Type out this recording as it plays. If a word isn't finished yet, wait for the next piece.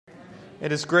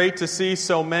It is great to see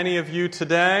so many of you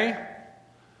today.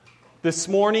 This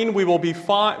morning we will be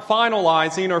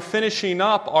finalizing or finishing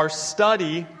up our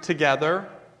study together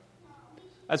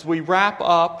as we wrap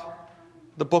up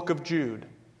the book of Jude.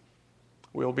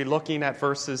 We will be looking at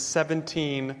verses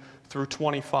 17 through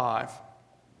 25.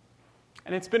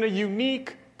 And it's been a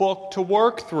unique book to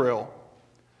work through.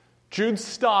 Jude's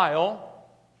style,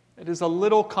 it is a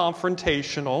little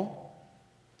confrontational.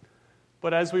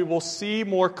 But as we will see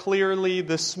more clearly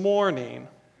this morning,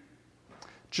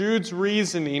 Jude's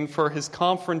reasoning for his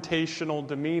confrontational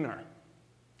demeanor,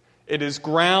 it is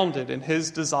grounded in his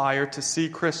desire to see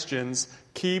Christians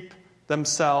keep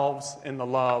themselves in the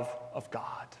love of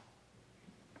God.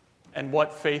 And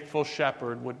what faithful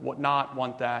shepherd would not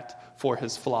want that for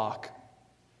his flock?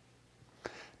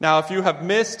 Now, if you have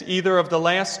missed either of the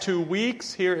last 2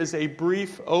 weeks, here is a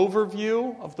brief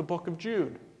overview of the book of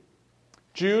Jude.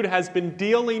 Jude has been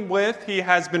he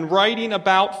has been writing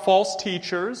about false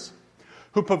teachers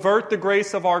who pervert the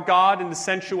grace of our God into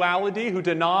sensuality, who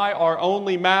deny our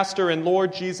only Master and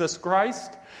Lord Jesus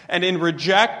Christ, and in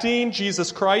rejecting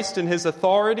Jesus Christ and His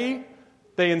authority,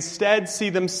 they instead see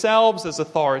themselves as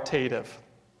authoritative.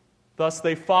 Thus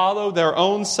they follow their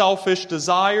own selfish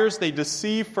desires, they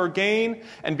deceive for gain,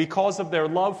 and because of their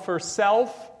love for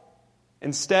self,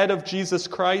 instead of Jesus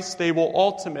Christ, they will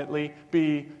ultimately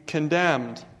be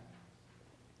condemned.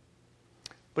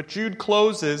 But Jude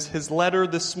closes his letter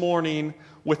this morning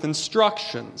with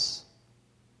instructions.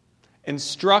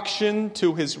 Instruction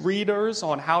to his readers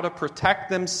on how to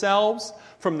protect themselves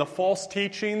from the false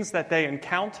teachings that they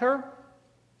encounter,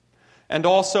 and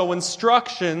also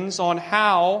instructions on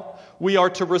how we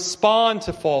are to respond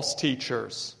to false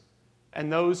teachers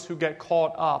and those who get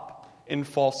caught up in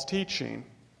false teaching.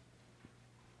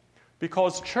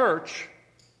 Because, church,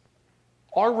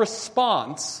 our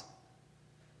response,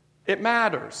 it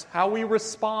matters. How we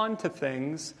respond to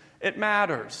things, it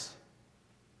matters.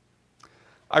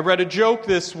 I read a joke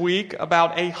this week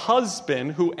about a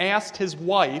husband who asked his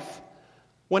wife,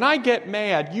 "When I get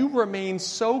mad, you remain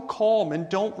so calm and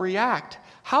don't react.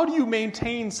 How do you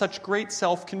maintain such great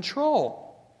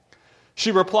self-control?"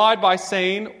 She replied by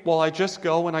saying, "Well, I just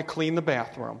go and I clean the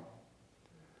bathroom."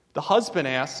 The husband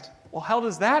asked, "Well, how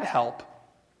does that help?"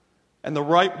 And the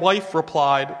wife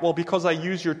replied, "Well, because I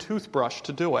use your toothbrush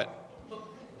to do it."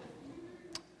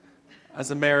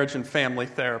 As a marriage and family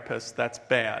therapist, that's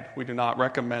bad. We do not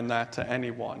recommend that to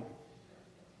anyone.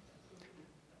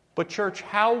 But church,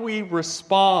 how we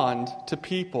respond to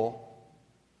people,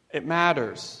 it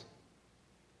matters.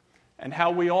 And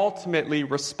how we ultimately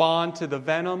respond to the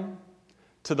venom,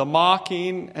 to the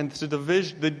mocking, and to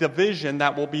the division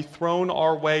that will be thrown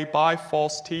our way by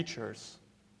false teachers,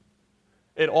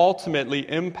 it ultimately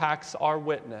impacts our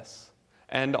witness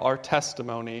and our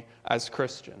testimony as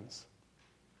Christians.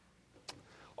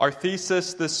 Our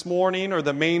thesis this morning, or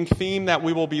the main theme that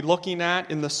we will be looking at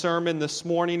in the sermon this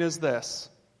morning, is this: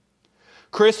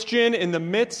 Christian, in the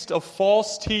midst of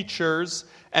false teachers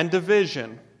and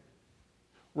division,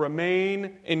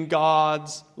 remain in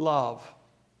God's love.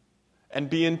 And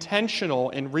be intentional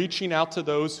in reaching out to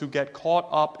those who get caught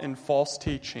up in false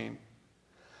teaching,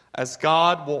 as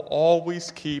God will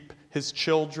always keep His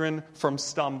children from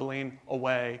stumbling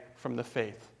away from the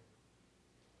faith.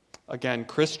 Again,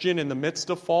 Christian, in the midst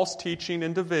of false teaching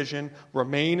and division,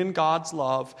 remain in God's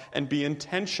love and be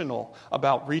intentional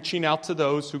about reaching out to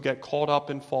those who get caught up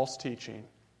in false teaching,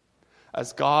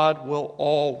 as God will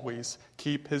always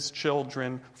keep His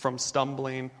children from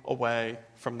stumbling away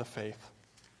from the faith.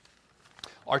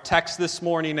 Our text this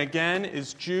morning, again,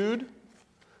 is Jude,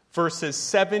 verses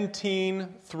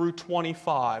 17 through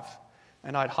 25.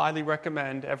 And I'd highly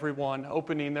recommend everyone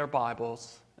opening their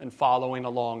Bibles and following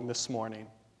along this morning.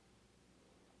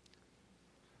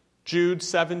 Jude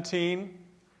 17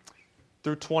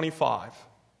 through 25.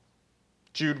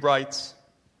 Jude writes,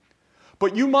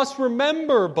 "But you must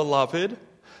remember, beloved,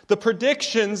 the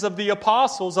predictions of the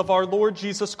apostles of our Lord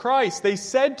Jesus Christ. They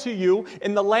said to you,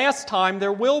 in the last time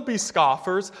there will be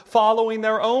scoffers following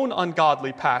their own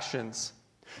ungodly passions.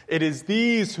 It is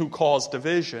these who cause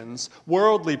divisions,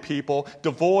 worldly people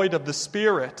devoid of the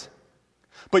Spirit.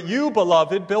 But you,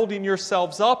 beloved, building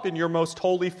yourselves up in your most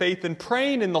holy faith and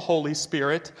praying in the Holy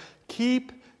Spirit,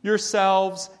 keep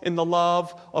yourselves in the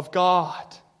love of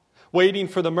God, waiting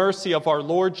for the mercy of our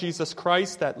Lord Jesus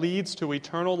Christ that leads to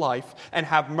eternal life, and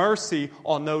have mercy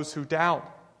on those who doubt.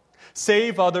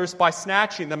 Save others by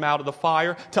snatching them out of the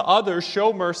fire. To others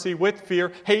show mercy with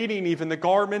fear, hating even the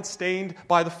garment stained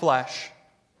by the flesh.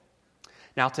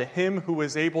 Now to Him who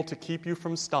is able to keep you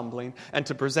from stumbling and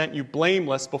to present you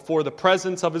blameless before the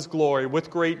presence of His glory with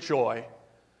great joy,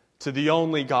 To the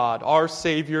only God, our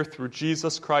Savior, through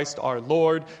Jesus Christ our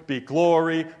Lord, be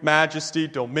glory, majesty,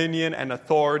 dominion, and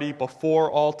authority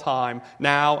before all time,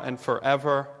 now and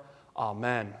forever.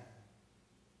 Amen.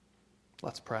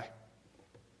 Let's pray.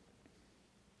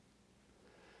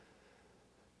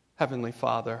 Heavenly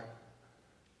Father,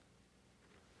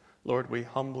 Lord, we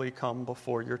humbly come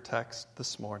before your text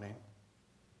this morning.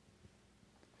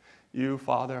 You,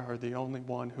 Father, are the only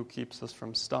one who keeps us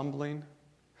from stumbling,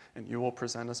 and you will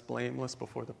present us blameless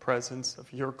before the presence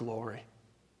of your glory.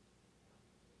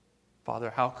 Father,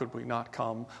 how could we not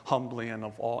come humbly and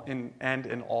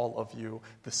in all of you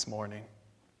this morning?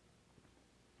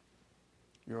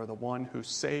 You are the one who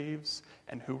saves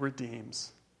and who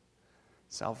redeems.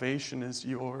 Salvation is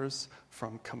yours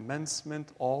from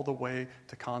commencement all the way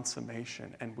to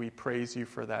consummation, and we praise you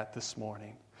for that this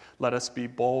morning. Let us be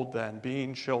bold then,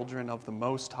 being children of the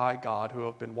Most High God who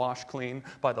have been washed clean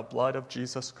by the blood of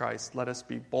Jesus Christ. Let us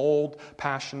be bold,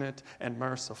 passionate, and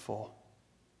merciful,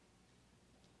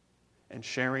 and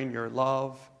sharing your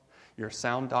love, your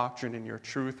sound doctrine, and your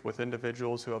truth with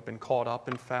individuals who have been caught up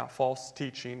in false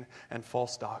teaching and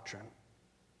false doctrine.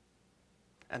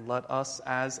 And let us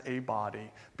as a body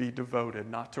be devoted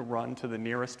not to run to the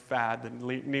nearest fad, the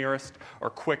nearest or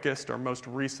quickest or most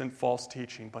recent false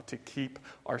teaching, but to keep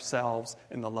ourselves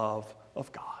in the love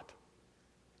of God.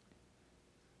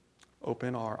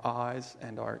 Open our eyes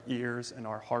and our ears and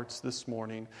our hearts this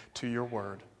morning to your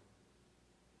word.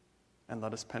 And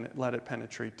let it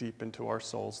penetrate deep into our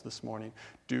souls this morning.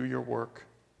 Do your work,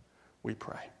 we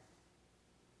pray.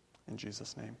 In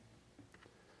Jesus' name,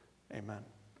 amen.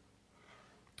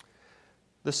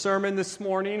 The sermon this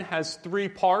morning has 3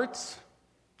 parts.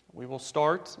 We will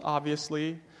start,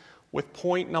 obviously, with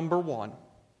point number 1.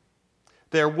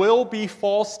 There will be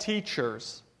false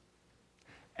teachers,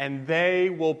 and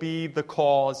they will be the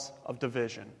cause of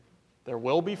division. There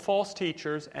will be false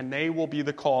teachers, and they will be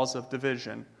the cause of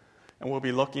division. And we'll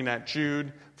be looking at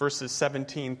Jude, verses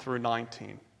 17 through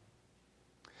 19.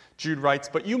 Jude writes,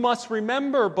 "But you must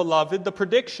remember, beloved, the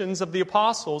predictions of the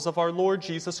apostles of our Lord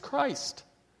Jesus Christ.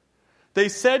 They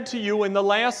said to you, in the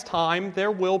last time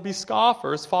there will be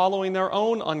scoffers following their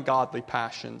own ungodly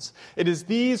passions. It is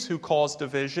these who cause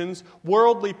divisions,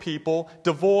 worldly people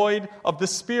devoid of the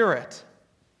Spirit."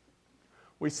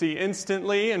 We see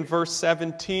instantly in verse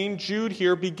 17, Jude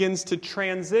here begins to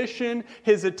transition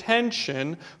his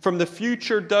attention from the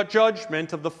future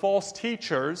judgment of the false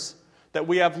teachers that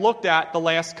we have looked at the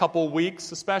last couple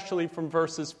weeks, especially from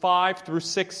verses 5 through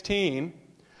 16,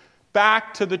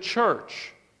 back to the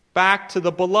church, back to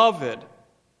the beloved.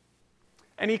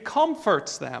 And he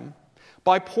comforts them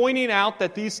by pointing out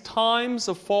that these times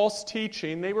of false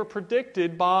teaching, they were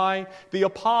predicted by the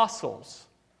apostles,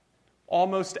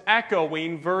 almost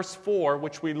echoing verse 4,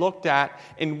 which we looked at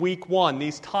in week 1.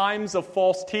 These times of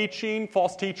false teaching,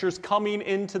 false teachers coming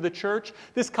into the church,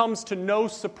 this comes to no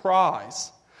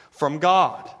surprise from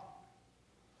God.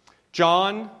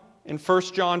 John in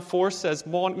 1 John 4 says,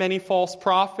 many false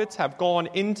prophets have gone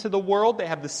into the world. They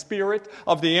have the spirit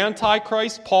of the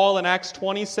Antichrist. Paul in Acts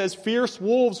 20 says, fierce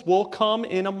wolves will come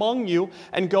in among you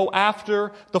and go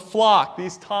after the flock.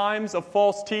 These times of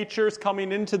false teachers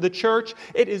coming into the church,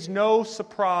 it is no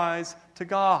surprise to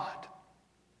God.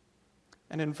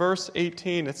 And in verse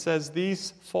 18 it says,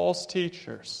 these false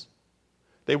teachers,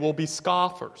 they will be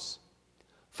scoffers,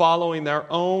 following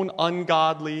their own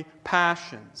ungodly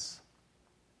passions.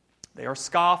 They are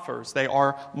scoffers. They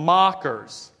are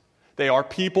mockers. They are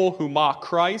people who mock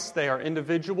Christ. They are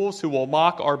individuals who will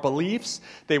mock our beliefs.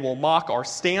 They will mock our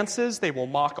stances. They will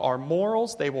mock our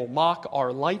morals. They will mock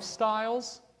our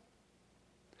lifestyles.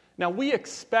 Now, we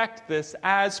expect this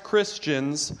as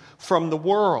Christians from the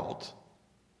world.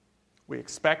 We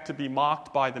expect to be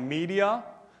mocked by the media,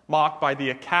 mocked by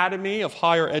the Academy of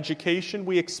Higher Education.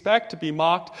 We expect to be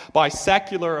mocked by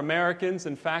secular Americans.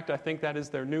 In fact, I think that is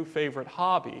their new favorite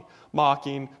hobby,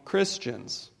 mocking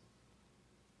Christians.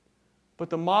 But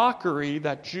the mockery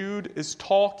that Jude is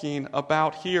talking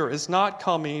about here is not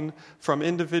coming from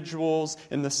individuals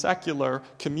in the secular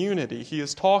community. He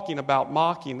is talking about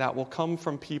mocking that will come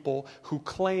from people who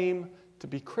claim to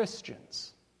be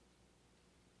Christians.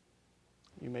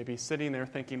 You may be sitting there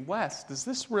thinking, Wes, does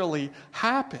this really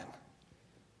happen?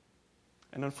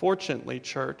 And unfortunately,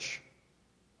 church,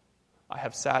 I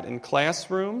have sat in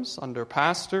classrooms under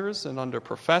pastors and under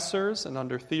professors and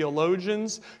under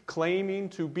theologians claiming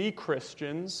to be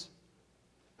Christians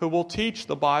who will teach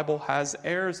the Bible has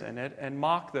errors in it and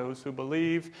mock those who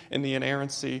believe in the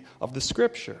inerrancy of the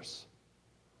Scriptures.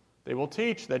 They will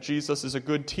teach that Jesus is a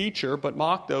good teacher, but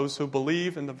mock those who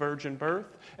believe in the virgin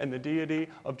birth and the deity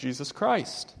of Jesus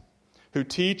Christ. who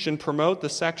teach and promote the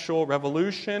sexual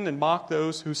revolution and mock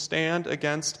those who stand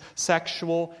against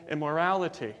sexual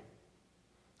immorality.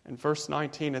 In verse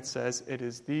 19 it says, it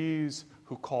is these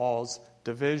who cause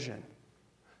division.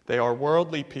 They are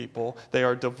worldly people. They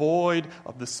are devoid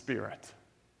of the Spirit.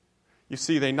 You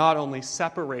see, they not only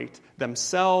separate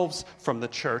themselves from the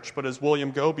church, but as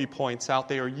William Goby points out,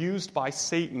 they are used by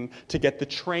Satan to get the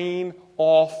train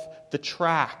off the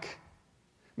track.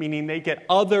 Meaning they get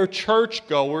other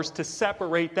churchgoers to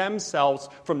separate themselves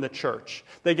from the church.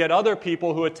 They get other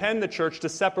people who attend the church to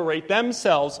separate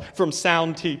themselves from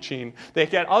sound teaching. They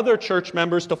get other church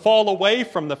members to fall away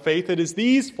from the faith. It is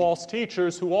these false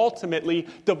teachers who ultimately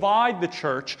divide the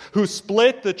church, who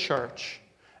split the church,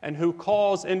 and who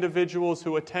cause individuals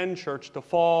who attend church to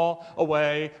fall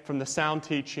away from the sound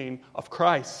teaching of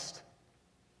Christ.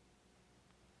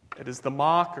 It is the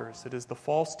mockers, it is the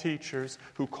false teachers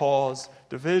who cause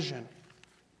division.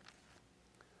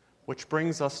 Which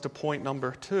brings us to point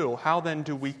number 2. How then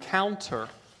do we counter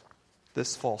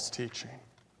this false teaching?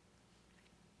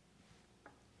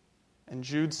 And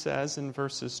Jude says in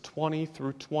verses 20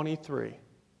 through 23,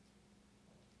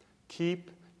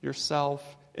 keep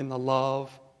yourself in the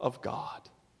love of God.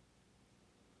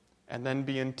 And then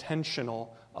be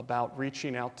intentional about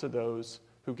reaching out to those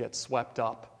who get swept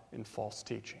up in false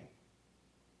teaching.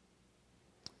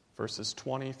 Verses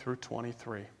 20 through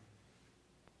 23.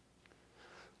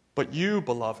 But you,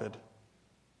 beloved,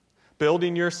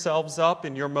 building yourselves up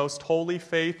in your most holy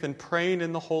faith and praying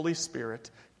in the Holy Spirit,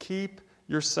 keep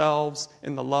yourselves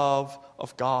in the love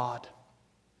of God,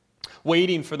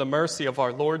 waiting for the mercy of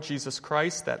our Lord Jesus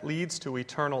Christ that leads to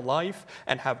eternal life,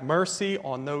 and have mercy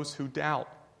on those who doubt.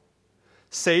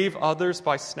 Save others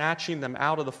by snatching them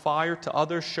out of the fire. To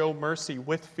others show mercy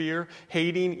with fear,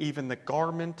 hating even the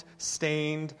garment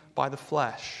stained by the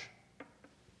flesh.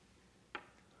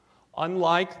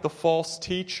 Unlike the false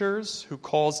teachers who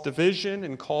cause division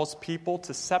and cause people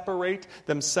to separate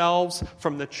themselves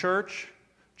from the church,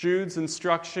 Jude's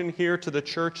instruction here to the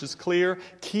church is clear.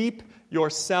 Keep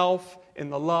yourself in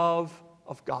the love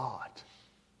of God.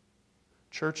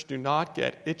 Church, do not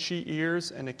get itchy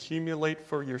ears and accumulate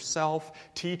for yourself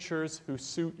teachers who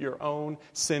suit your own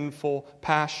sinful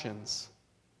passions.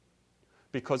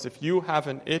 Because if you have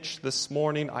an itch this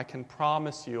morning, I can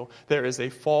promise you there is a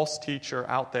false teacher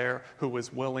out there who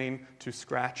is willing to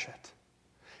scratch it.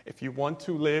 If you want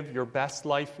to live your best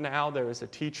life now, there is a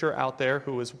teacher out there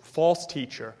who is a false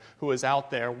teacher who is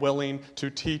out there willing to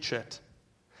teach it.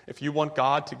 If you want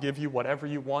God to give you whatever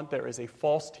you want, there is a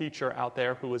false teacher out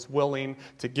there who is willing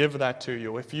to give that to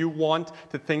you. If you want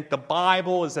to think the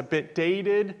Bible is a bit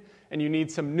dated and you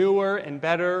need some newer and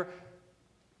better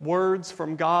words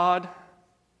from God,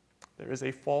 there is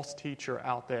a false teacher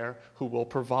out there who will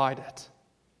provide it.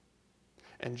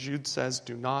 And Jude says,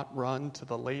 do not run to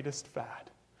the latest fad.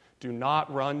 Do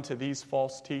not run to these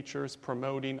false teachers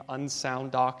promoting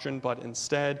unsound doctrine, but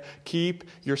instead keep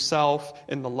yourself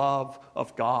in the love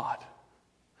of God.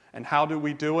 And how do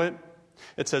we do it?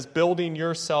 It says, building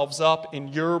yourselves up in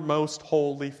your most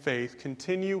holy faith.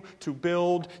 Continue to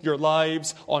build your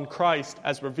lives on Christ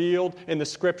as revealed in the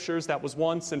Scriptures that was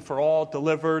once and for all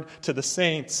delivered to the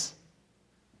saints.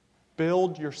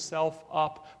 Build yourself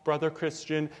up, brother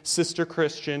Christian, sister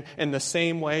Christian, in the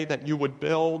same way that you would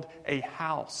build a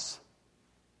house.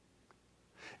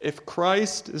 If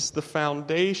Christ is the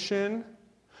foundation,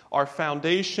 our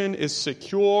foundation is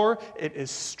secure, it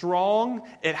is strong,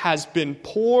 it has been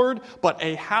poured, but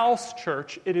a house,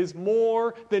 church, it is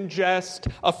more than just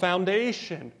a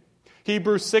foundation.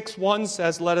 Hebrews 6:1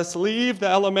 says, let us leave the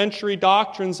elementary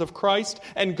doctrines of Christ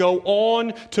and go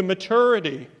on to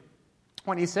maturity.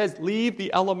 When he says leave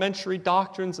the elementary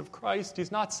doctrines of Christ,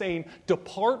 he's not saying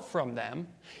depart from them.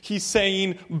 He's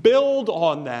saying build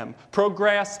on them,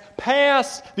 progress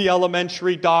past the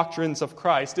elementary doctrines of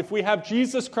Christ. If we have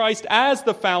Jesus Christ as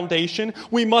the foundation,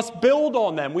 we must build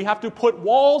on them. We have to put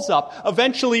walls up.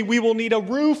 Eventually, we will need a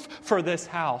roof for this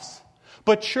house.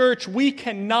 But church, we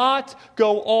cannot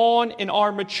go on in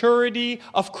our maturity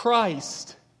of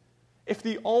Christ if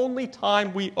the only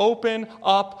time we open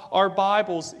up our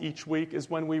Bibles each week is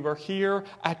when we were here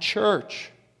at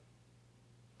church.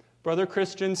 Brother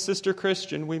Christian, sister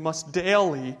Christian, we must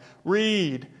daily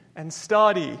read and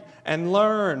study and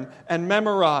learn and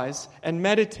memorize and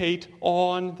meditate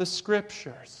on the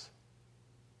Scriptures.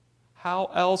 How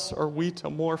else are we to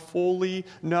more fully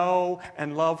know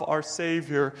and love our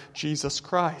Savior, Jesus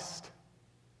Christ?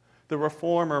 The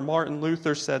reformer Martin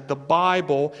Luther said, the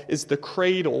Bible is the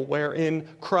cradle wherein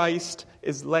Christ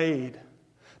is laid.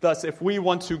 Thus, if we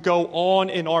want to go on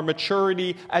in our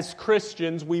maturity as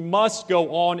Christians, we must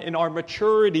go on in our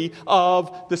maturity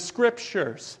of the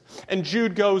Scriptures. And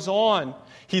Jude goes on.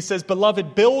 He says,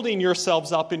 "Beloved, building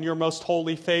yourselves up in your most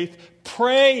holy faith,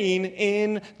 praying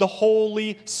in the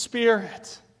Holy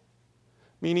Spirit."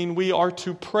 Meaning we are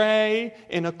to pray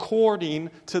in according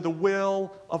to the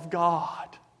will of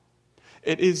God.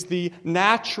 It is the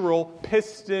natural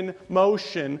piston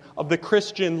motion of the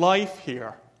Christian life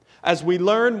here. As we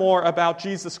learn more about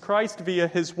Jesus Christ via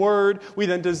His Word, we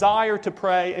then desire to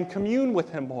pray and commune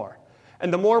with Him more.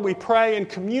 And the more we pray and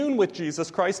commune with Jesus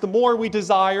Christ, the more we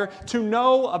desire to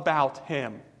know about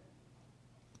Him.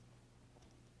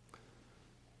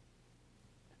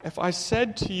 If I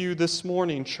said to you this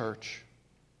morning, church,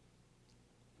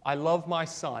 I love my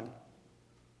son,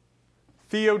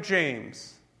 Theo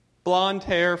James, blonde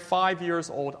hair, 5 years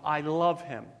old, I love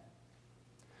him.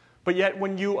 But yet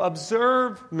when you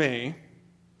observe me,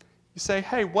 you say,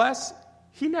 hey, Wes,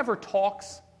 he never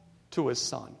talks to his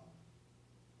son.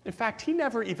 In fact, he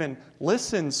never even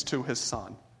listens to his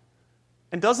son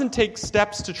and doesn't take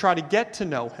steps to try to get to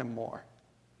know him more.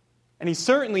 And he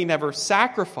certainly never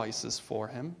sacrifices for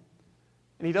him.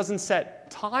 And he doesn't set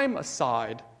time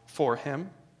aside for him.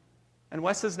 And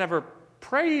Wes has never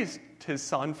praised his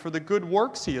son for the good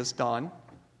works he has done.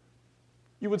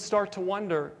 You would start to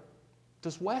wonder,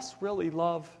 does Wes really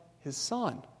love his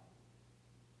son?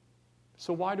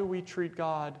 So why do we treat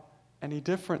God any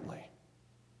differently?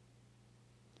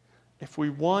 If we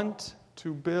want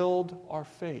to build our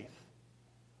faith,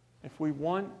 if we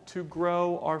want to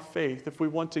grow our faith, if we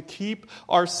want to keep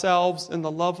ourselves in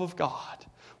the love of God,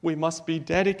 we must be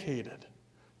dedicated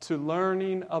to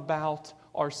learning about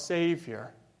our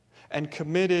Savior and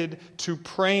committed to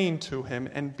praying to Him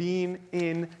and being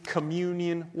in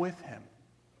communion with Him.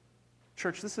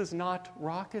 Church, this is not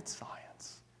rocket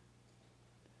science.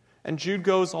 And Jude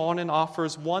goes on and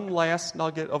offers one last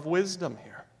nugget of wisdom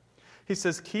here. He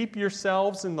says, keep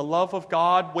yourselves in the love of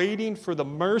God, waiting for the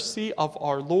mercy of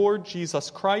our Lord Jesus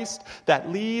Christ that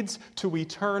leads to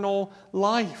eternal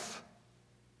life.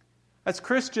 As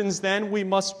Christians, then, we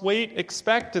must wait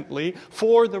expectantly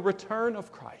for the return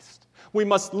of Christ. We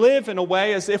must live in a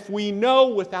way as if we know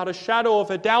without a shadow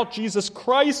of a doubt Jesus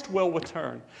Christ will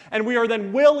return. And we are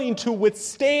then willing to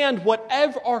withstand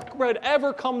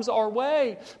whatever comes our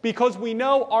way because we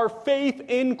know our faith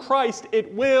in Christ,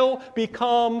 it will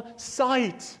become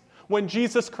sight when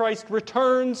Jesus Christ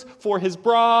returns for His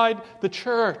bride, the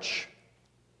church.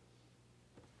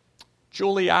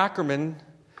 Julie Ackerman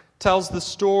tells the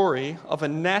story of a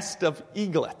nest of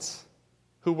eaglets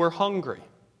who were hungry.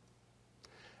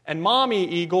 And Mommy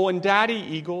Eagle and Daddy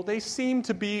Eagle, they seem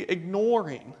to be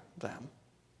ignoring them.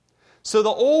 So the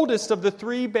oldest of the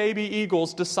 3 baby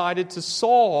eagles decided to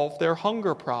solve their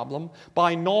hunger problem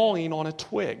by gnawing on a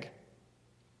twig.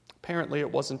 Apparently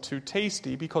it wasn't too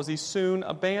tasty because he soon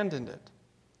abandoned it.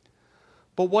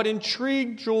 But what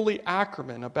intrigued Julie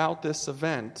Ackerman about this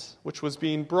event, which was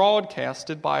being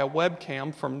broadcasted by a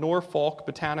webcam from Norfolk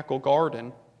Botanical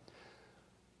Garden,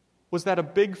 was that a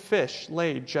big fish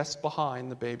lay just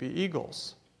behind the baby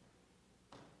eagles.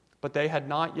 But they had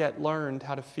not yet learned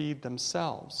how to feed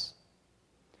themselves.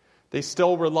 They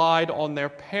still relied on their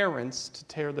parents to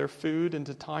tear their food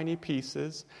into tiny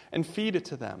pieces and feed it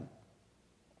to them.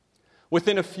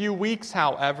 Within a few weeks,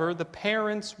 however, the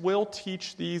parents will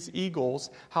teach these eagles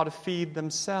how to feed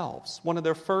themselves, one of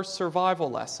their first survival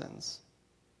lessons.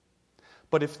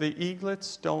 But if the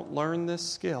eaglets don't learn this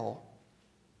skill,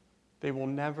 they will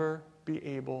never be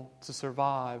able to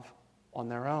survive on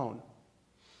their own.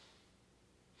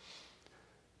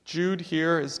 Jude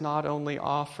here is not only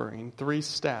offering 3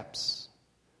 steps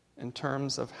in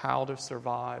terms of how to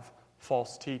survive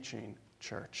false teaching,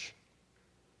 church.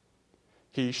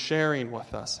 He's sharing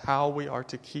with us how we are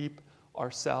to keep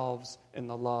ourselves in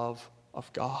the love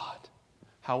of God,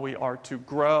 how we are to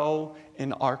grow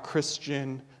in our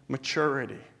Christian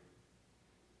maturity.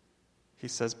 He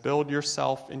says, build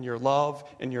yourself in your love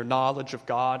and your knowledge of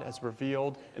God as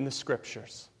revealed in the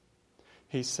Scriptures.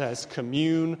 He says,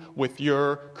 commune with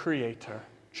your Creator.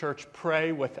 Church,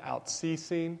 pray without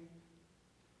ceasing.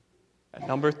 And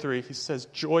number 3, he says,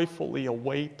 joyfully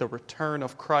await the return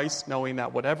of Christ, knowing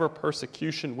that whatever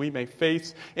persecution we may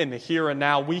face in the here and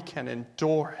now, we can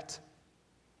endure it.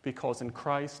 Because in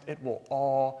Christ, it will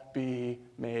all be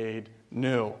made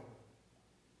new.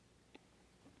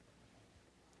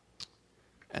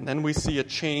 And then we see a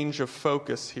change of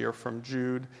focus here from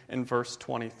Jude in verse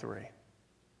 23.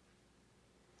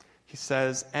 He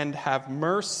says, and have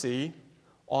mercy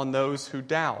on those who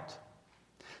doubt.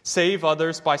 Save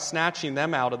others by snatching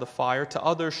them out of the fire. To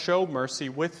others show mercy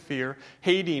with fear,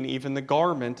 hating even the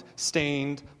garment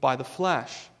stained by the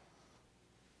flesh.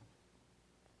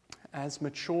 As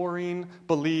maturing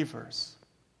believers,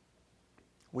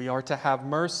 we are to have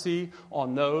mercy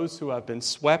on those who have been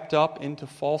swept up into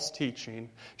false teaching,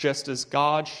 just as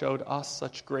God showed us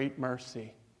such great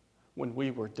mercy when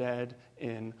we were dead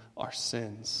in our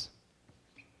sins.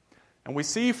 And we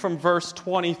see from verse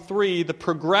 23 the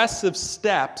progressive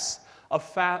steps of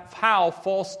how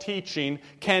false teaching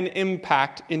can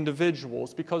impact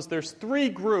individuals, because there's three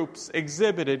groups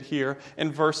exhibited here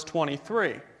in verse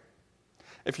 23.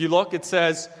 If you look, it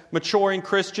says, maturing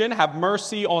Christian, have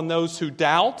mercy on those who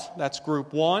doubt. That's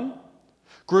group 1.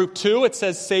 Group 2, it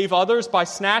says, save others by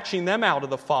snatching them out of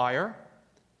the fire.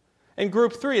 In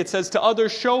group 3, it says, to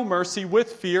others show mercy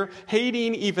with fear,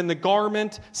 hating even the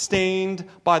garment stained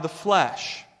by the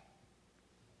flesh.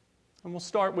 And we'll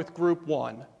start with group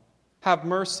 1. Have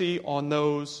mercy on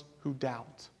those who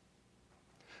doubt.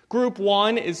 Group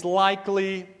 1 is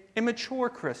likely immature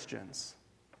Christians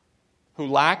who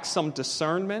lack some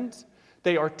discernment.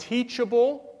 They are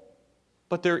teachable,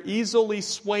 but they're easily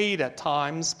swayed at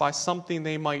times by something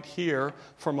they might hear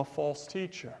from a false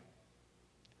teacher.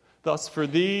 Thus, for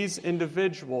these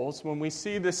individuals, when we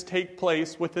see this take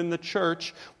place within the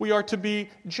church, we are to be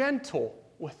gentle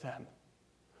with them.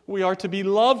 We are to be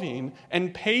loving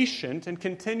and patient and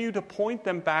continue to point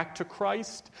them back to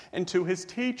Christ and to His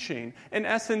teaching. In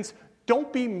essence,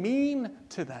 don't be mean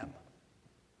to them.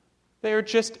 They are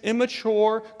just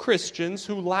immature Christians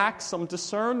who lack some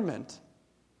discernment.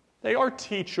 They are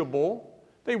teachable.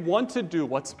 They want to do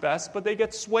what's best, but they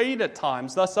get swayed at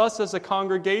times. Thus, us as a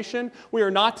congregation, we are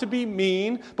not to be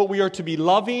mean, but we are to be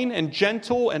loving and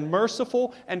gentle and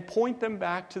merciful and point them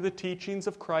back to the teachings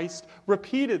of Christ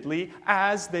repeatedly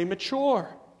as they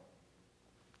mature.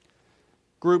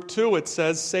 Group 2, it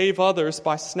says, save others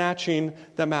by snatching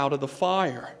them out of the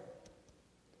fire.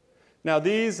 Now,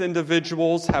 these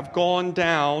individuals have gone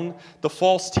down the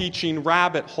false teaching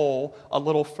rabbit hole a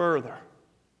little further.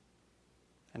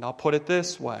 And I'll put it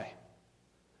this way.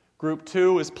 Group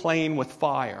 2 is playing with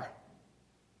fire.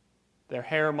 Their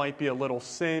hair might be a little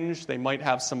singed. They might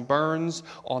have some burns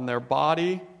on their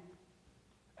body.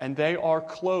 And they are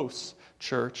close,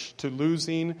 church, to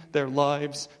losing their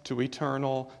lives to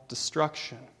eternal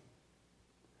destruction.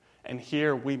 And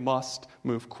here we must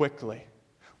move quickly.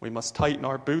 We must tighten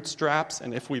our bootstraps,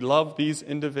 and if we love these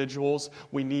individuals,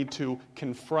 we need to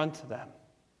confront them.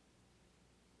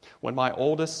 When my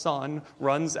oldest son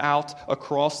runs out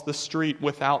across the street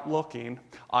without looking,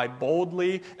 I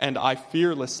boldly and I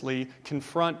fearlessly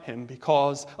confront him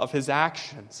because of his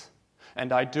actions.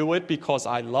 And I do it because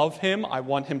I love him, I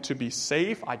want him to be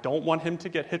safe, I don't want him to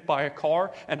get hit by a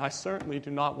car, and I certainly do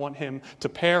not want him to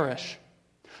perish.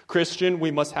 Christian,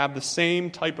 we must have the same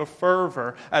type of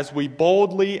fervor as we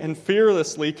boldly and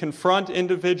fearlessly confront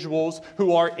individuals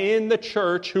who are in the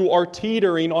church, who are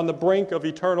teetering on the brink of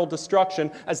eternal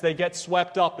destruction as they get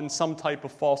swept up in some type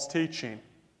of false teaching.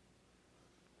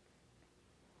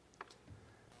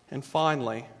 And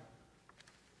finally,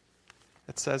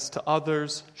 it says, to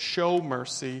others show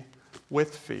mercy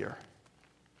with fear,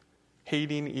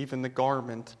 hating even the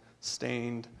garment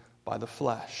stained by the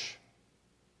flesh.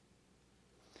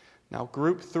 Now,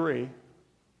 group 3,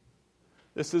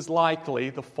 this is likely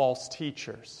the false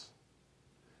teachers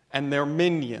and their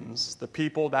minions, the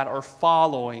people that are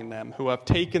following them, who have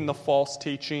taken the false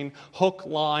teaching hook,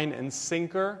 line, and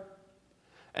sinker,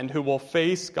 and who will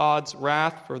face God's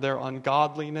wrath for their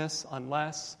ungodliness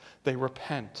unless they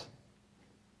repent.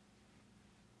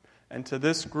 And to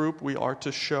this group, we are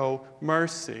to show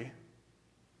mercy,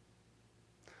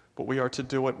 but we are to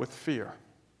do it with fear.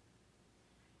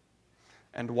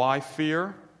 And why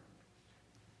fear?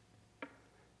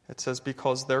 It says,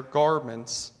 because their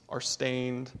garments are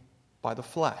stained by the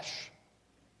flesh.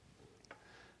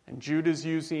 And Jude is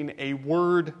using a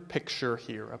word picture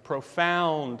here, a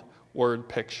profound word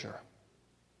picture.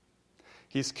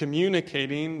 He's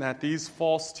communicating that these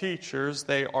false teachers,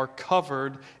 they are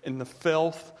covered in the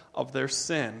filth of their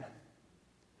sin,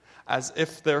 as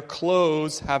if their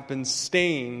clothes have been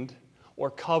stained or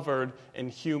covered in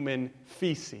human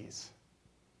feces,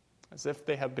 as if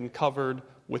they have been covered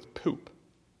with poop.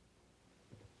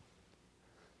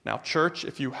 Now, church,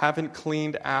 if you haven't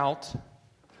cleaned out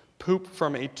poop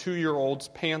from a 2-year-old's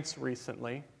pants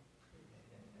recently,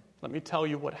 let me tell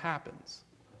you what happens.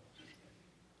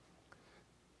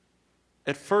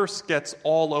 It first gets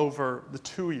all over the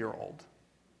 2-year-old,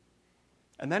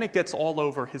 and then it gets all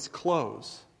over his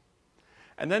clothes.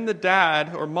 And then the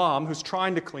dad or mom who's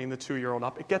trying to clean the 2-year-old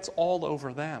up, it gets all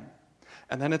over them.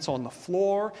 And then it's on the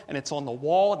floor, and it's on the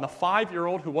wall, and the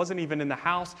 5-year-old who wasn't even in the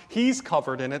house, he's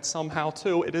covered in it somehow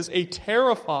too. It is a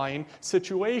terrifying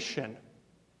situation.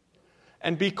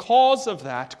 And because of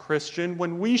that, Christian,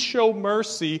 when we show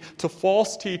mercy to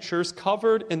false teachers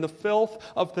covered in the filth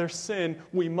of their sin,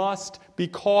 we must be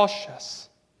cautious.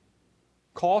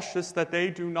 Cautious that they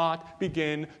do not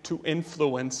begin to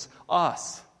influence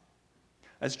us.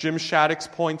 As Jim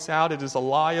Shaddix points out, it is a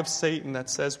lie of Satan that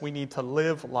says we need to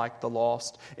live like the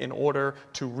lost in order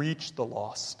to reach the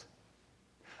lost.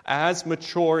 As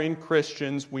maturing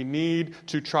Christians, we need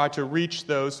to try to reach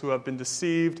those who have been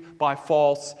deceived by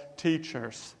false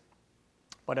teachers.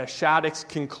 But as Shaddix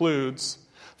concludes,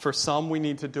 for some we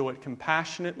need to do it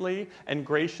compassionately and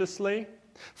graciously.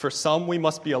 For some we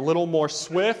must be a little more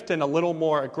swift and a little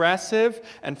more aggressive.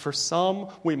 And for some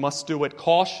we must do it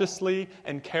cautiously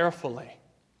and carefully.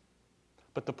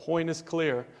 But the point is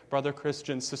clear, brother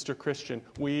Christian, sister Christian,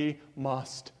 we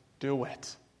must do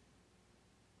it.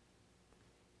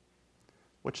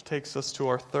 Which takes us to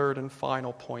our third and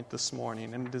final point this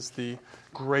morning, and it is the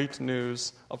great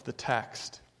news of the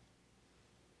text.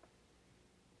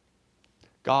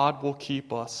 God will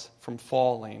keep us from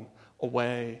falling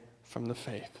away from the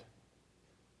faith.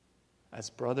 As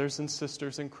brothers and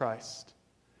sisters in Christ,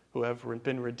 who have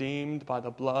been redeemed by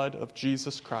the blood of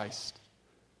Jesus Christ,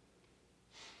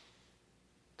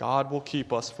 God will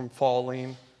keep us from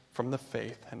falling from the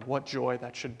faith. And what joy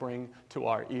that should bring to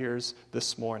our ears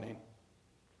this morning.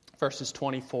 Verses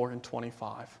 24 and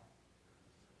 25.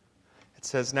 It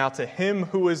says, "Now to him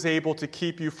who is able to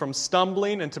keep you from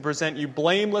stumbling and to present you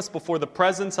blameless before the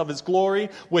presence of his glory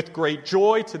with great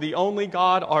joy, to the only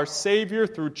God, our Savior,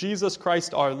 through Jesus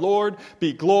Christ our Lord,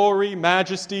 be glory,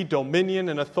 majesty, dominion,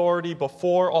 and authority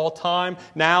before all time,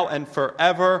 now and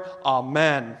forever.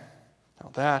 Amen." Now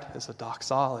that is a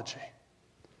doxology.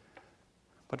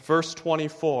 But verse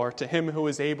 24, "To him who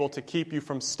is able to keep you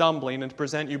from stumbling and to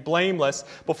present you blameless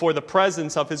before the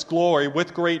presence of his glory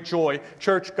with great joy."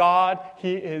 Church, God,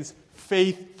 he is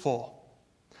faithful.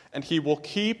 And he will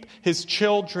keep his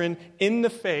children in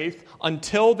the faith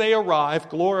until they arrive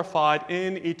glorified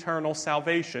in eternal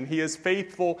salvation. He is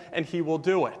faithful and he will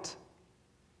do it.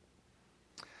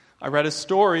 I read a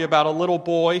story about a little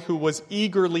boy who was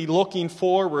eagerly looking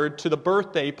forward to the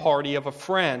birthday party of a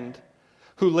friend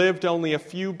who lived only a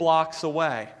few blocks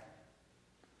away.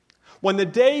 When the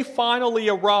day finally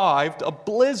arrived, a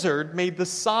blizzard made the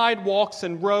sidewalks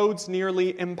and roads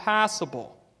nearly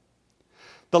impassable.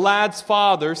 The lad's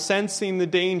father, sensing the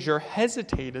danger,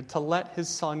 hesitated to let his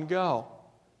son go.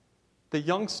 The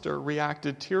youngster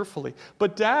reacted tearfully.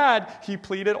 "But Dad," he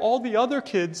pleaded, "all the other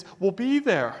kids will be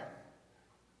there.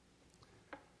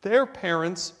 Their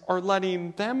parents are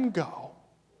letting them go."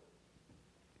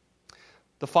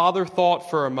 The father thought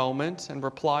for a moment and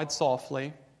replied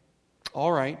softly,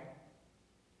 "All right,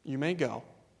 you may go."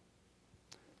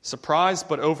 Surprised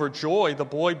but overjoyed, the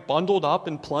boy bundled up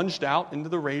and plunged out into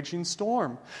the raging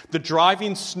storm. The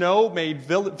driving snow made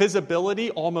visibility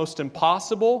almost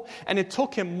impossible, and it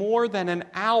took him more than an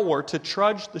hour to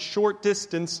trudge the short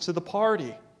distance to the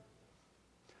party.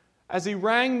 As he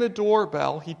rang the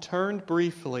doorbell, he turned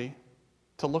briefly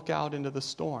to look out into the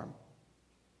storm.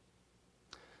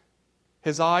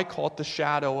 His eye caught the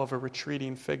shadow of a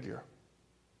retreating figure.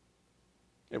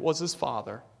 It was his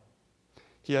father.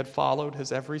 He had followed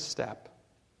his every step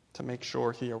to make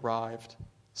sure he arrived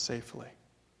safely.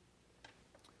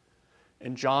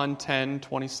 In John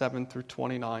 10:27 through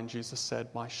 29, Jesus said,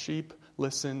 "My sheep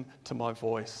listen to my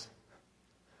voice.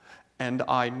 And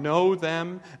I know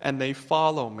them, and they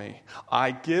follow me. I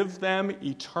give them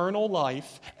eternal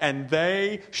life, and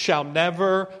they shall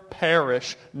never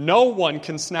perish. No one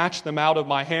can snatch them out of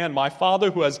my hand. My Father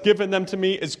who has given them to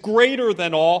me is greater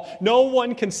than all. No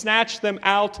one can snatch them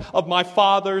out of my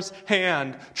Father's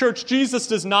hand." Church, Jesus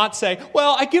does not say,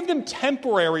 well, I give them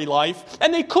temporary life,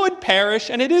 and they could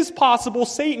perish, and it is possible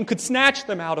Satan could snatch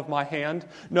them out of my hand.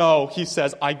 No, he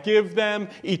says, I give them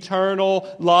eternal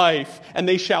life, and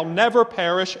they shall never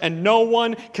perish, and no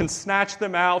one can snatch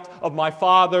them out of my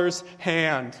Father's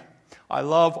hand. I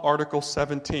love Article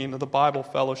 17 of the Bible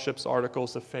Fellowship's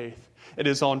Articles of Faith. It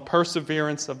is on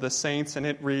perseverance of the saints, and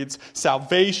it reads,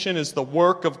 "Salvation is the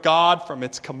work of God from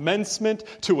its commencement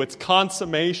to its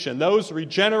consummation. Those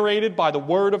regenerated by the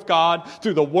word of God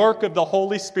through the work of the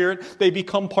Holy Spirit, they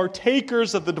become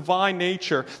partakers of the divine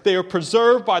nature. They are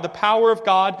preserved by the power of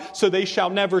God, so they shall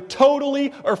never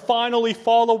totally or finally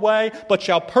fall away, but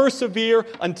shall persevere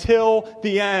until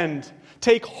the end."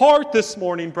 Take heart this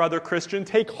morning, brother Christian.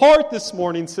 Take heart this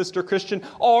morning, sister Christian.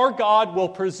 Our God will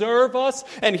preserve us,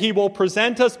 and He will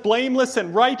present us blameless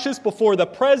and righteous before the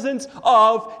presence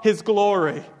of His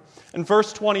glory. In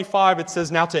verse 25, it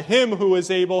says, now to Him who is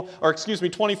able,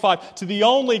 25, to the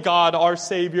only God, our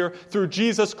Savior, through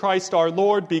Jesus Christ our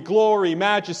Lord, be glory,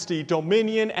 majesty,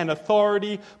 dominion, and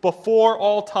authority before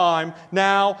all time,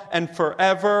 now and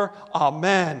forever.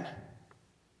 Amen.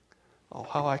 Oh,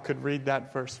 how I could read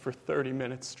that verse for 30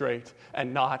 minutes straight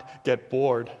and not get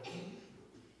bored.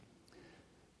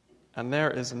 And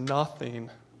there is nothing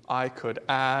I could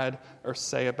add or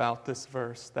say about this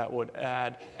verse that would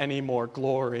add any more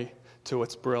glory to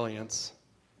its brilliance.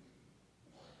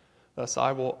 Thus,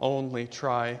 I will only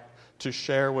try to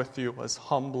share with you as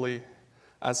humbly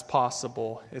as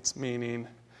possible its meaning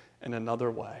in another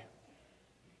way.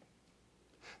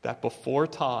 That before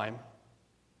time,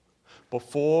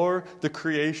 before the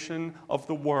creation of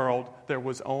the world, there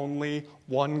was only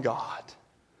one God.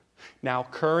 Now,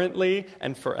 currently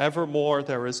and forevermore,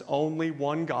 there is only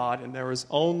one God, and there is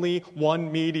only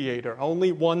one mediator,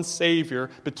 only one Savior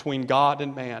between God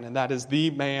and man, and that is the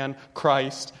man,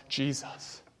 Christ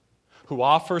Jesus, who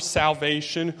offers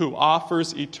salvation, who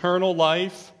offers eternal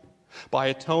life, by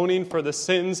atoning for the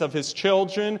sins of His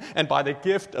children and by the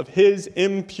gift of His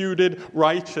imputed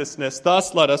righteousness.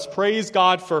 Thus, let us praise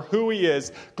God for who He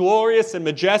is, glorious and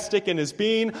majestic in His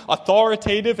being,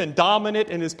 authoritative and dominant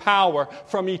in His power.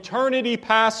 From eternity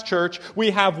past, church, we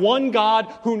have one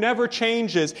God who never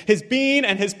changes. His being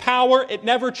and His power, it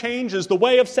never changes. The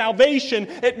way of salvation,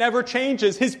 it never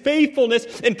changes. His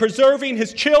faithfulness in preserving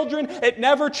His children, it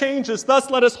never changes.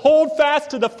 Thus, let us hold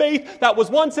fast to the faith that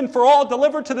was once and for all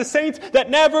delivered to the saints, that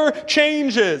never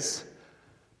changes.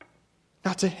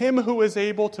 Now to Him who is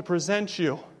able to present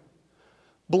you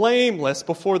blameless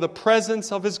before the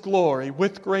presence of His glory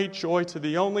with great joy, to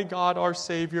the only God our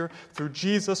Savior, through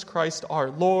Jesus Christ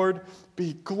our Lord,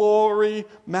 be glory,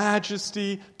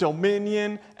 majesty,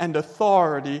 dominion, and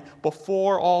authority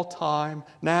before all time,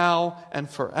 now and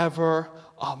forever.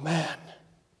 Amen.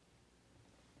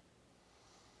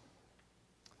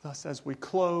 Thus, as we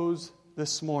close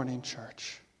this morning,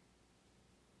 church,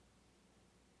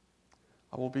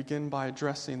 I will begin by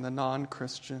addressing the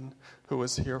non-Christian who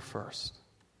is here first.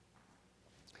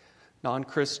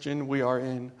 Non-Christian, we are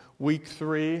in week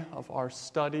 3 of our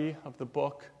study of the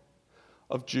book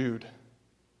of Jude.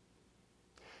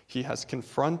 He has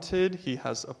confronted, he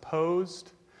has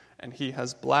opposed, and he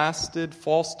has blasted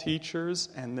false teachers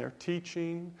and their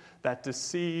teaching that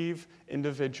deceive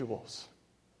individuals.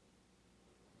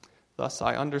 Thus,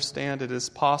 I understand it is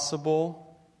possible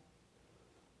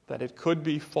that it could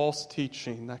be false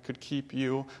teaching that could keep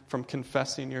you from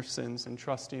confessing your sins and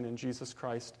trusting in Jesus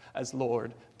Christ as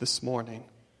Lord this morning.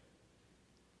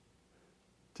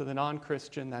 To the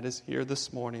non-Christian that is here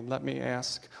this morning, let me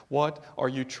ask, what are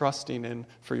you trusting in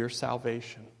for your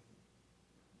salvation?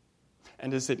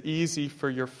 And is it easy for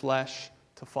your flesh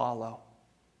to follow?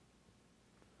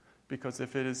 Because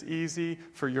if it is easy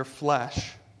for your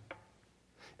flesh,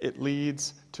 it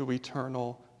leads to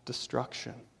eternal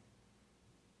destruction.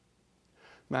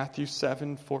 Matthew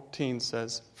 7:14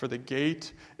 says, "For the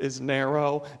gate is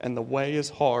narrow and the way is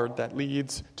hard that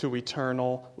leads to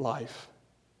eternal life,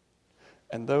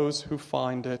 and those who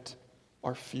find it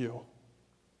are few."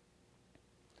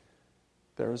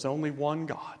 There is only one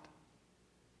God,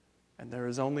 and there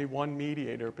is only one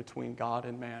mediator between God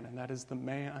and man, and that is the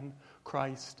man,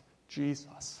 Christ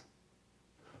Jesus,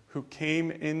 who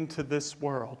came into this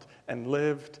world and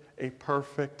lived a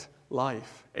perfect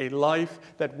life, a life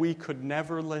that we could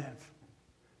never live.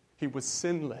 He was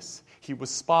sinless. He was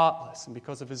spotless. And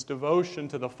because of His devotion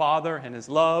to the Father and His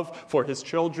love for His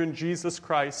children, Jesus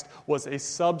Christ was a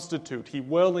substitute. He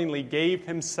willingly gave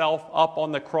Himself up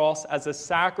on the cross as a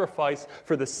sacrifice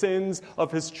for the sins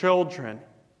of His children.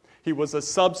 He was a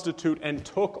substitute and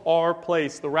took our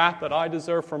place, the wrath that I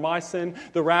deserve for my sin,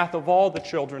 the wrath of all the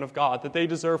children of God that they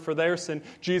deserve for their sin.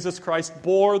 Jesus Christ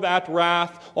bore that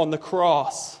wrath on the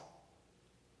cross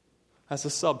as a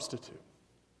substitute.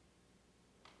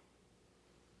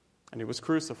 And He was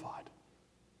crucified.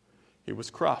 He was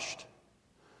crushed.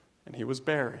 And He was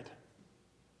buried.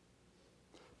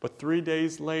 But 3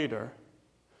 days later,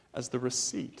 as the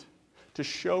receipt to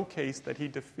showcase that He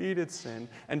defeated sin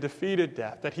and defeated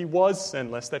death, that He was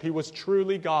sinless, that He was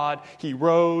truly God, He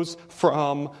rose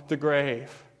from the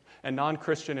grave. And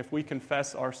non-Christian, if we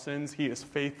confess our sins, He is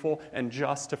faithful and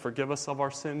just to forgive us of our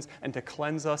sins and to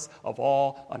cleanse us of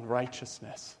all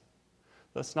unrighteousness.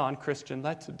 Thus, non-Christian,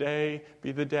 let today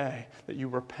be the day that you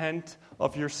repent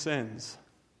of your sins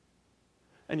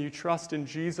and you trust in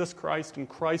Jesus Christ and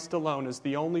Christ alone as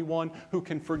the only one who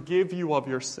can forgive you of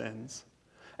your sins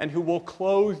and who will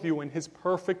clothe you in his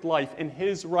perfect life, in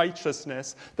his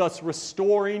righteousness, thus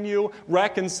restoring you,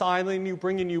 reconciling you,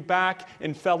 bringing you back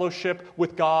in fellowship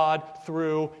with God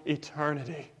through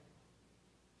eternity.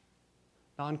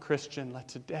 Non-Christian, let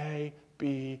today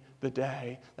be the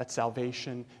day that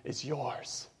salvation is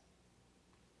yours.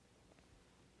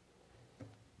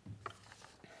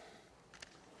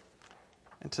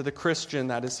 And to the Christian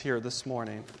that is here this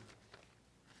morning,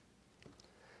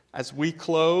 as we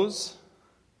close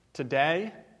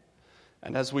today,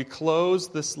 and as we close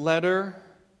this letter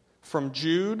from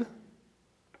Jude,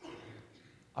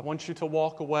 I want you to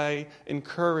walk away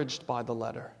encouraged by the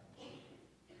letter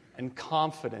and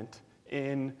confident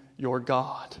in your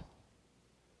God.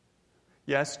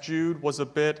 Yes, Jude was a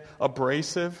bit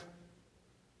abrasive,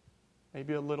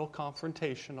 maybe a little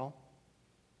confrontational.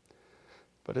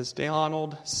 But as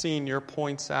Donald Sr.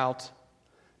 points out,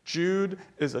 Jude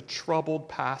is a troubled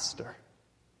pastor,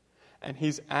 and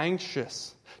he's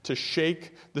anxious to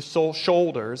shake the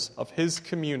shoulders of his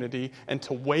community and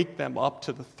to wake them up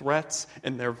to the threats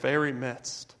in their very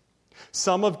midst.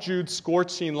 Some of Jude's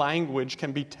scorching language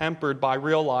can be tempered by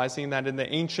realizing that in the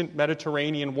ancient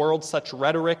Mediterranean world, such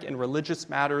rhetoric in religious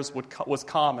matters was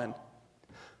common.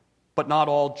 But not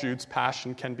all Jude's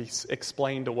passion can be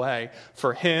explained away.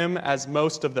 For him, as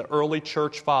most of the early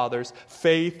church fathers,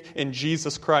 faith in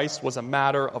Jesus Christ was a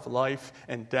matter of life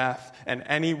and death, and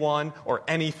anyone or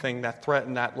anything that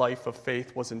threatened that life of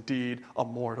faith was indeed a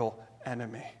mortal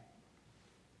enemy.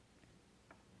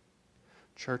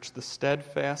 Church, the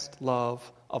steadfast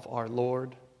love of our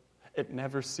Lord, it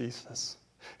never ceases.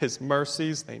 His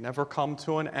mercies, they never come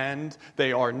to an end.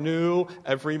 They are new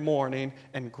every morning,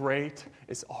 and great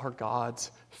is our God's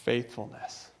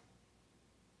faithfulness.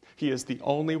 He is the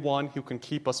only one who can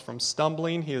keep us from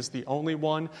stumbling. He is the only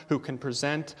one who can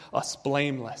present us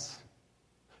blameless.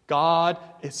 God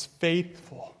is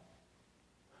faithful.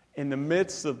 In the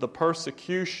midst of the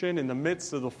persecution, in the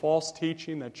midst of the false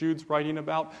teaching that Jude's writing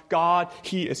about, God,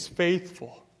 He is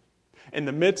faithful. In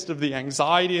the midst of the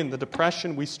anxiety and the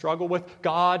depression we struggle with,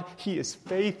 God, He is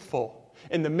faithful.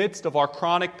 In the midst of our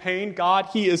chronic pain, God,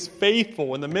 He is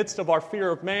faithful. In the midst of our fear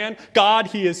of man, God,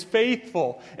 He is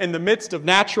faithful. In the midst of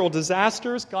natural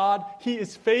disasters, God, He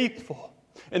is faithful.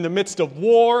 In the midst of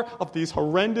war, of these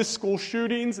horrendous school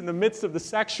shootings, in the midst of the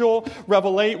sexual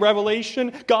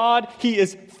revelation, God, He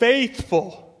is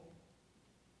faithful.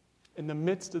 In the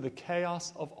midst of the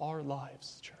chaos of our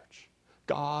lives, church,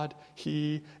 God,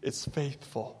 He is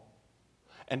faithful.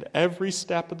 And every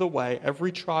step of the way,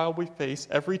 every trial we face,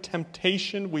 every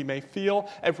temptation we may feel,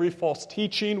 every false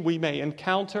teaching we may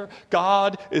encounter,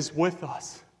 God is with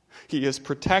us. He is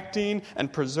protecting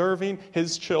and preserving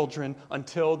His children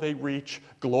until they reach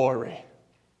glory.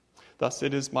 Thus,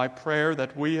 it is my prayer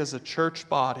that we as a church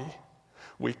body,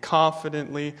 we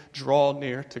confidently draw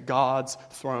near to God's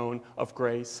throne of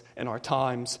grace in our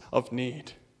times of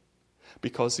need.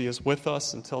 Because He is with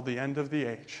us until the end of the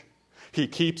age. He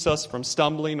keeps us from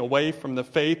stumbling away from the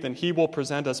faith, and He will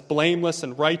present us blameless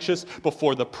and righteous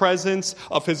before the presence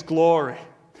of His glory.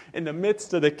 In the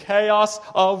midst of the chaos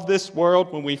of this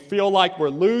world, when we feel like we're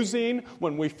losing,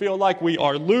 when we feel like we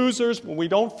are losers, when we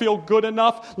don't feel good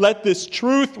enough, let this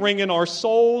truth ring in our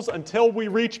souls until we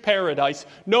reach paradise.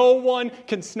 No one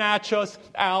can snatch us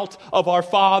out of our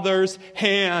Father's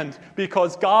hand,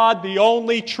 because God, the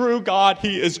only true God,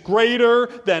 He is greater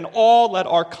than all. Let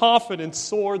our confidence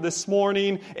soar this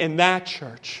morning in that,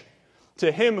 church.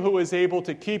 To Him who is able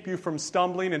to keep you from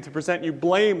stumbling and to present you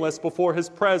blameless before His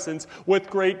presence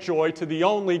with great joy, to the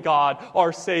only God,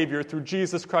 our Savior, through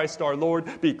Jesus Christ our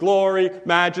Lord, be glory,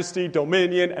 majesty,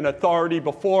 dominion, and authority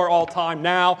before all time,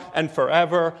 now and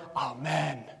forever.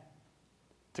 Amen.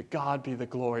 To God be the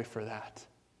glory for that.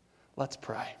 Let's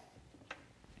pray.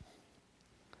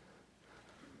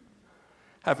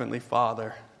 Heavenly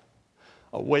Father,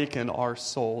 awaken our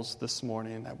souls this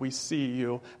morning that we see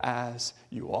You as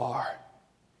You are.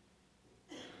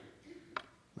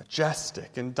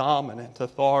 Majestic and dominant,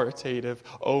 authoritative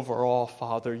over all,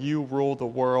 Father. You rule the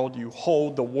world. You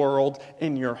hold the world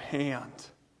in Your hand.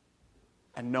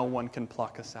 And no one can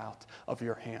pluck us out of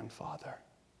Your hand, Father.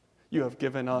 You have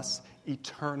given us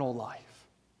eternal life.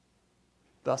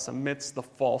 Thus, amidst the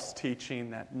false teaching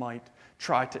that might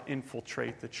try to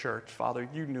infiltrate the church, Father,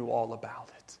 You knew all about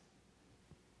it.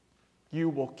 You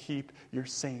will keep Your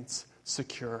saints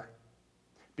secure.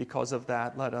 Because of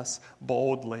that, let us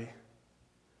boldly,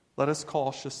 let us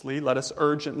cautiously, let us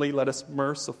urgently, let us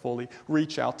mercifully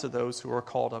reach out to those who are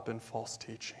caught up in false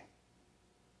teaching.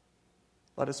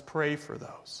 Let us pray for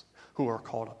those who are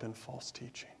caught up in false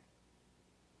teaching.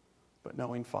 But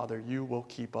knowing, Father, you will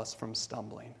keep us from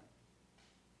stumbling.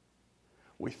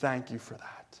 We thank you for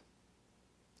that.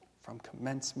 From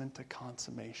commencement to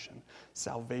consummation,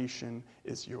 salvation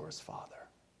is yours, Father.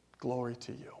 Glory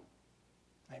to you.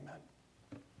 Amen.